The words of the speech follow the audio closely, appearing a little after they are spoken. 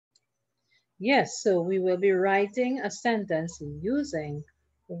Yes, so we will be writing a sentence using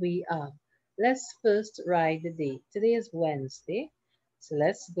we are. Let's first write the date. Today is Wednesday. So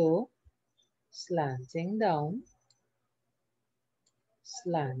let's go slanting down,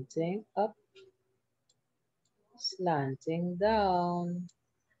 slanting up, slanting down,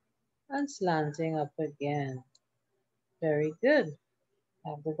 and slanting up again. Very good.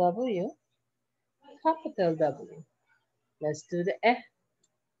 Have the W, capital W. Let's do the eh.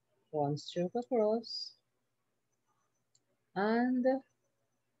 One stroke across and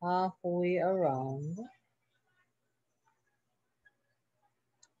halfway around.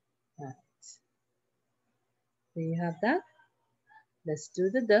 Right. Do you have that? Let's do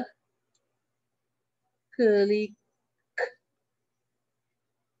the curly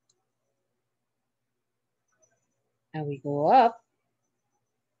and we go up,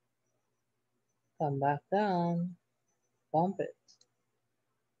 come back down, bump it.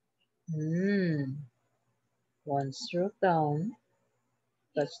 One stroke down,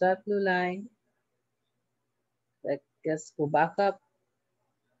 touch that blue line. Let's go back up,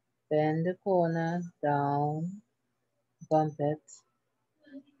 bend the corner, down, bump it.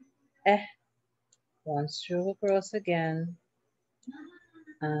 Eh, one stroke across again,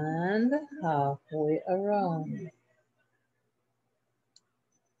 and halfway around.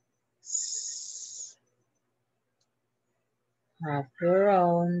 Halfway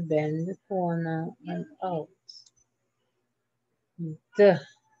around, bend the corner and out. Duh.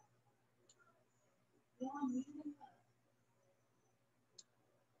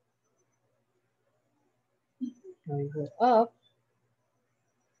 Now we go up,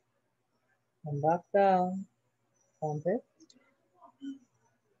 come back down, bump it.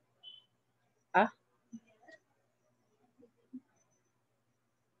 Ah,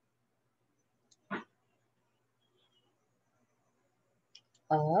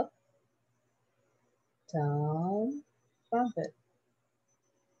 up, down, bump it.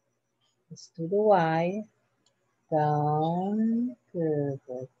 Let's do the Y, down, curve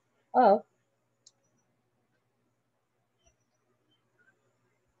it, up,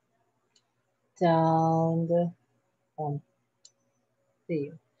 down, the bump.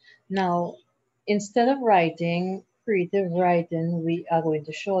 There. Now, instead of writing creative writing, we are going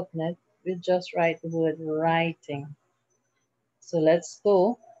to shorten it. We just write the word writing. So let's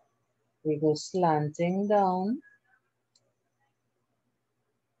go. We go slanting down,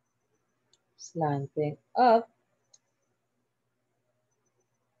 slanting up,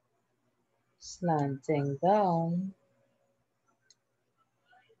 slanting down,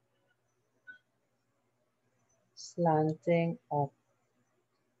 slanting up.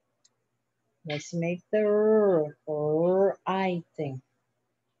 Let's make the writing.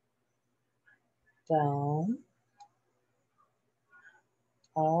 Down,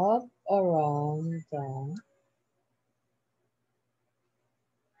 up, around, down.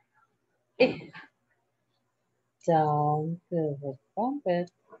 Eh. Down, pivot, bump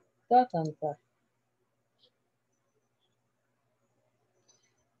it, dot on top.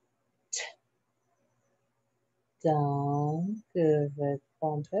 Down, pivot,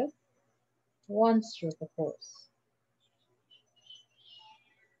 bump it. One stroke across.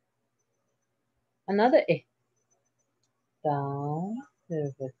 Another eh. Down,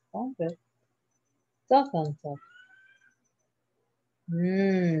 pivot, bump it, dot on top.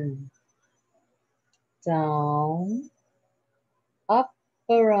 Down, up,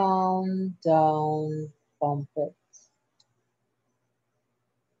 around, down, bump it.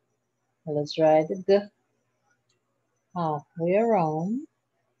 Now let's write the g. Halfway around,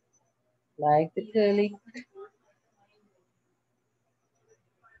 like the curly.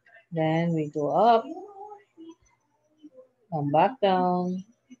 Then we go up, come back down.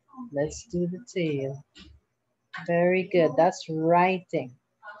 Let's do the tail. Very good. That's writing.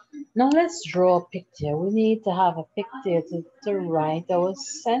 Now let's draw a picture. We need to have a picture to write our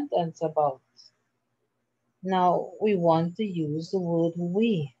sentence about. Now we want to use the word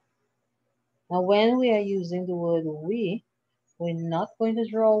we. Now when we are using the word we, we're not going to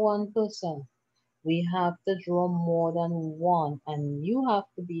draw one person. We have to draw more than one, and you have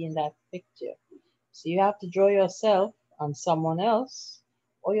to be in that picture. So you have to draw yourself and someone else,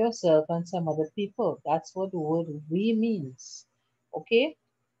 or yourself and some other people. That's what the word we means. Okay?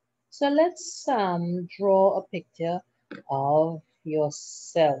 So let's draw a picture of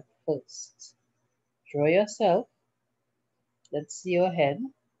yourself first. Draw yourself. Let's see your head.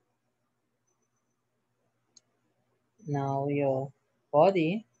 Now your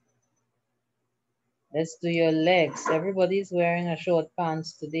body. Let's do your legs. Everybody's wearing a short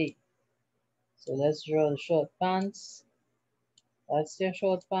pants today. So let's draw the short pants. That's your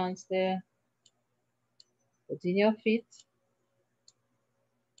short pants there. Put in your feet.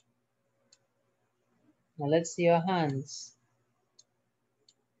 Now let's see your hands.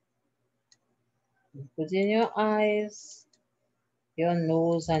 Put in your eyes, your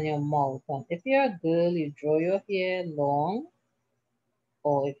nose, and your mouth. And if you're a girl, you draw your hair long.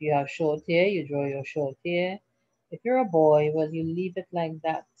 Or if you have short hair, you draw your short hair. If you're a boy, well, you leave it like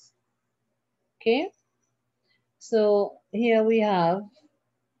that. Okay? So here we have,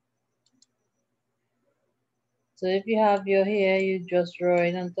 so if you have your hair, you just draw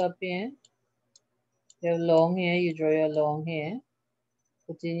it on top here. You have long hair, you draw your long hair.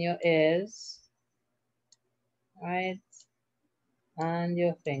 Put in your ears, right? And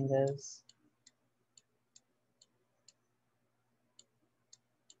your fingers.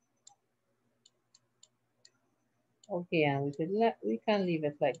 Okay, and we can leave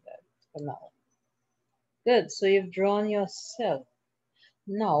it like that for now. Good, so you've drawn yourself.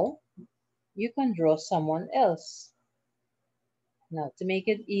 Now you can draw someone else. Now to make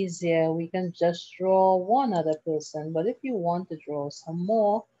it easier, we can just draw one other person, but if you want to draw some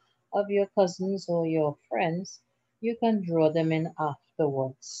more of your cousins or your friends, you can draw them in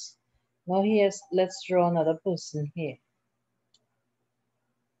afterwards. Now let's draw another person here.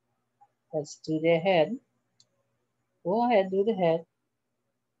 Let's do their head. Go ahead, do the head.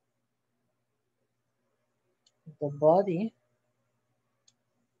 The body.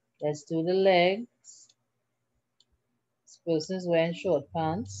 Let's do the legs. This person is wearing short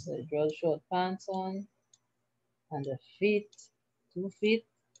pants. So draw the short pants on. And the feet, 2 feet.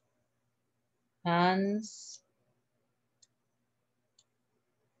 Hands.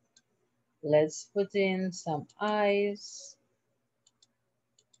 Let's put in some eyes.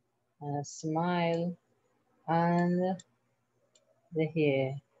 And a smile. And the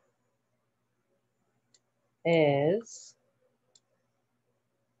hair is,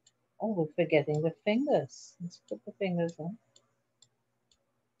 oh, we're forgetting the fingers. Let's put the fingers on.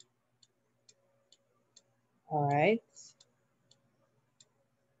 All right.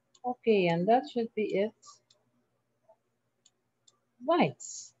 Okay, and that should be it. Right.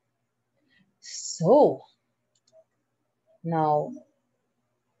 So, now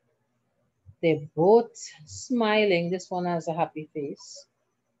they're both smiling. This one has a happy face.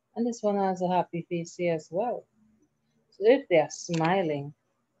 And this one has a happy face here as well. So if they are smiling,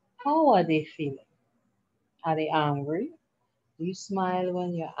 how are they feeling? Are they angry? Do you smile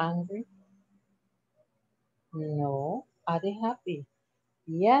when you're angry? No. Are they happy?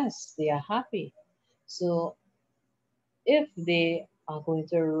 Yes, they are happy. So if they are going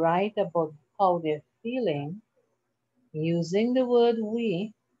to write about how they're feeling using the word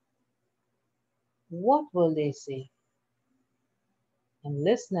we, what will they say? I'm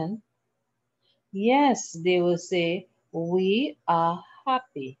listening. Yes, they will say, we are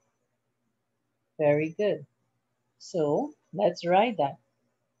happy. Very good. So let's write that.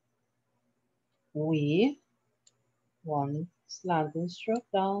 We, one slanting stroke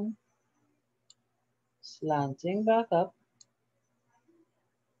down, slanting back up,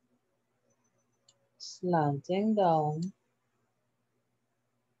 slanting down,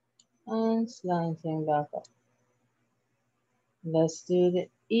 and slanting back up. Let's do the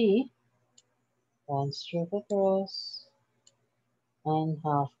E, one stroke across, and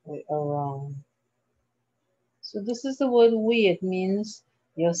halfway around. So this is the word we. It means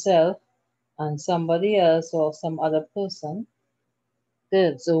yourself and somebody else or some other person.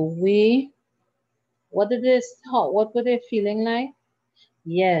 Good. So we, what were they feeling like?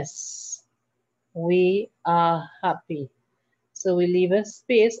 Yes, we are happy. So we leave a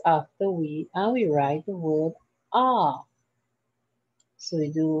space after we and we write the word are. So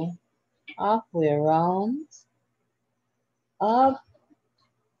we do halfway around, up,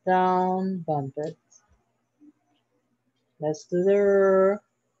 down, bump it. Let's do the R,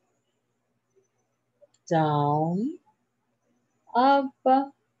 down, up,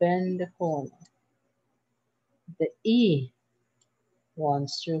 bend the corner. The E, one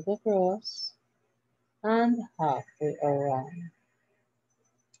stroke across, and halfway around.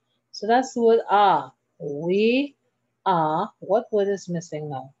 So that's the word are. We are, what word is missing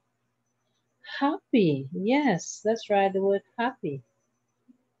now? Happy. Yes, let's write the word happy.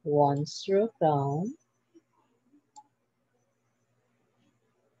 One stroke down.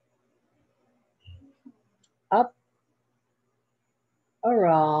 Up,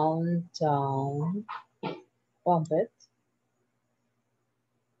 around, down, bump it.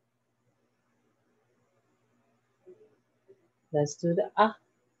 Let's do the ah.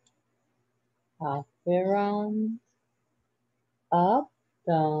 Halfway around, up,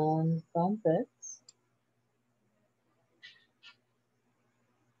 down, bump it.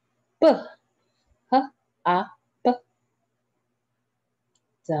 B, huh, Up,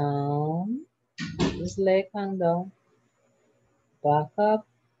 down. This leg hang down. Back up,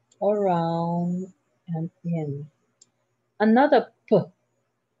 around, and in. Another P.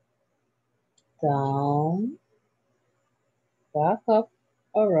 Down, back up,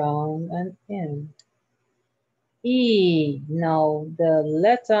 around, and in. E. Now the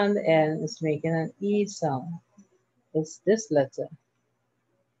letter on the end is making an E sound. It's this letter.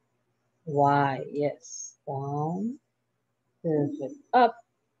 Y. Yes. Down. Perfect. Up.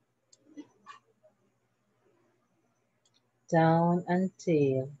 Down and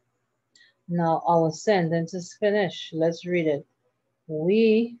tail. Now our sentence is finished. Let's read it.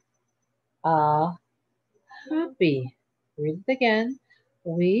 We are happy. Read it again.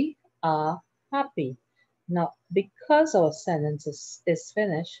 We are happy. Now, because our sentence is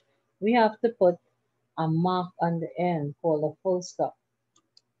finished, we have to put a mark on the end called a full stop.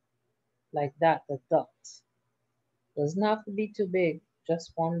 Like that, the dot. Doesn't have to be too big,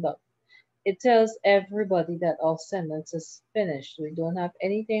 just one dot. It tells everybody that our sentence is finished. We don't have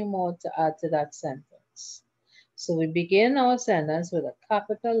anything more to add to that sentence. So we begin our sentence with a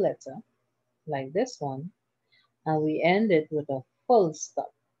capital letter, like this one, and we end it with a full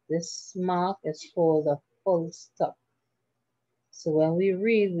stop. This mark is called a full stop. So when we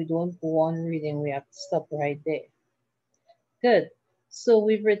read, we don't go on reading, we have to stop right there. Good. So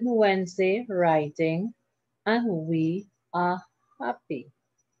we've written Wednesday, writing, and we are happy.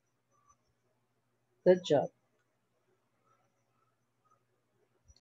 Good job.